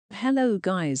hello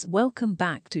guys, welcome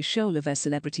back to Showlove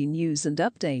Celebrity News and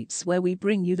Updates, where we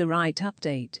bring you the right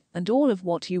update and all of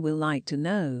what you will like to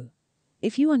know.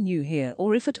 If you are new here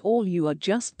or if at all you are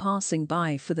just passing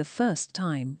by for the first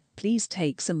time, please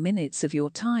take some minutes of your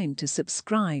time to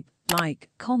subscribe, like,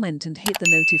 comment and hit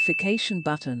the notification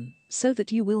button so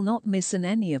that you will not miss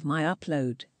any of my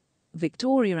upload.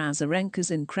 Victoria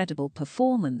Azarenka's incredible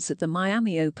performance at the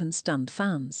Miami Open stunned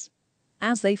fans.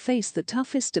 As they face the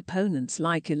toughest opponents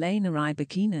like Elena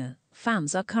Rybakina,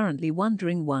 fans are currently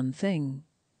wondering one thing.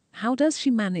 How does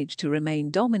she manage to remain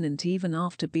dominant even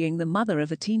after being the mother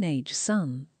of a teenage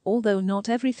son? Although not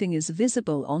everything is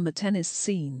visible on the tennis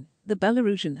scene, the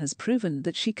Belarusian has proven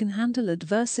that she can handle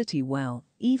adversity well,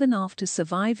 even after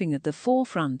surviving at the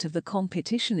forefront of the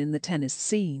competition in the tennis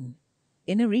scene.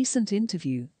 In a recent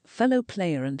interview, fellow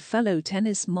player and fellow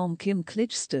tennis mom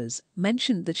Clijsters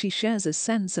mentioned that she shares a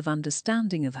sense of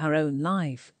understanding of her own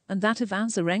life and that of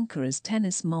Azarenka as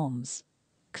tennis moms.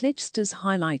 Clijsters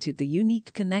highlighted the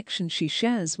unique connection she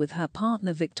shares with her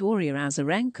partner Victoria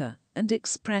Azarenka and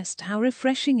expressed how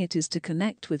refreshing it is to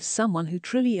connect with someone who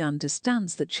truly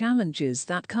understands the challenges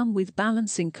that come with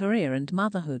balancing career and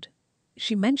motherhood.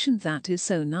 She mentioned that it's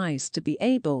so nice to be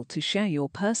able to share your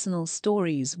personal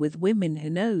stories with women who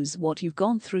knows what you've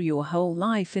gone through your whole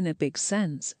life in a big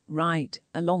sense, right?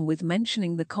 Along with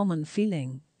mentioning the common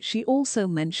feeling, she also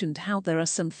mentioned how there are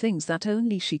some things that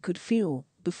only she could feel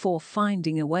before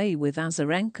finding a way with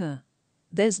Azarenka.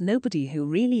 There's nobody who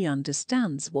really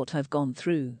understands what I've gone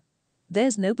through.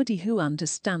 There's nobody who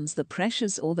understands the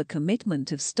pressures or the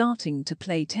commitment of starting to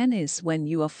play tennis when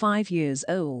you are 5 years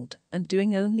old and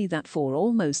doing only that for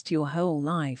almost your whole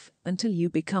life until you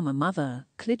become a mother,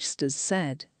 Clijsters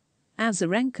said.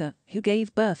 Azarenka, who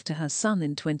gave birth to her son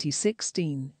in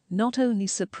 2016, not only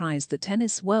surprised the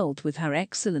tennis world with her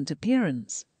excellent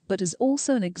appearance, but is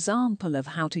also an example of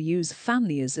how to use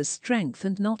family as a strength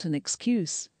and not an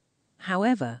excuse.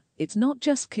 However, it's not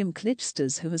just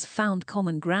Clijsters who has found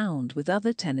common ground with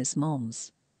other tennis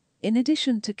moms. In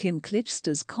addition to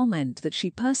Clijsters' comment that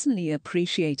she personally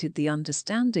appreciated the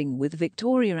understanding with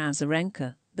Victoria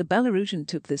Azarenka, the Belarusian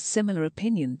took this similar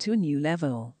opinion to a new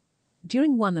level.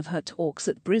 During one of her talks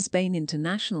at Brisbane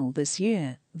International this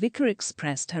year, Vika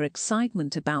expressed her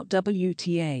excitement about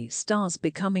WTA stars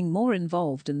becoming more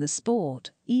involved in the sport,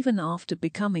 even after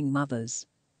becoming mothers.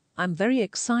 I'm very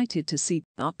excited to see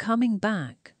are coming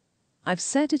back. I've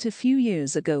said it a few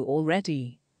years ago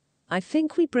already. I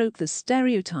think we broke the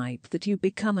stereotype that you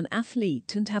become an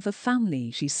athlete and have a family,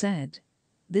 she said.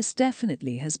 This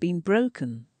definitely has been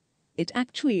broken. It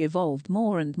actually evolved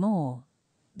more and more.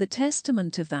 The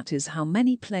testament of that is how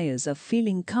many players are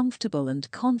feeling comfortable and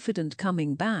confident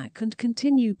coming back and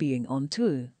continue being on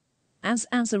tour. As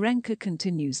Azarenka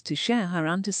continues to share her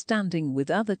understanding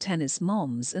with other tennis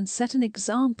moms and set an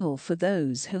example for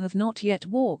those who have not yet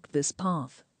walked this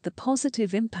path, the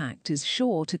positive impact is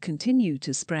sure to continue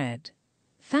to spread.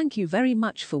 Thank you very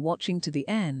much for watching to the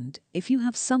end. If you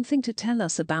have something to tell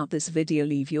us about this video,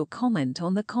 leave your comment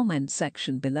on the comment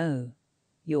section below.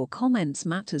 Your comments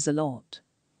matters a lot.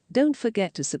 Don't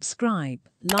forget to subscribe,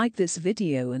 like this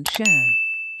video and share.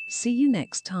 See you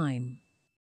next time.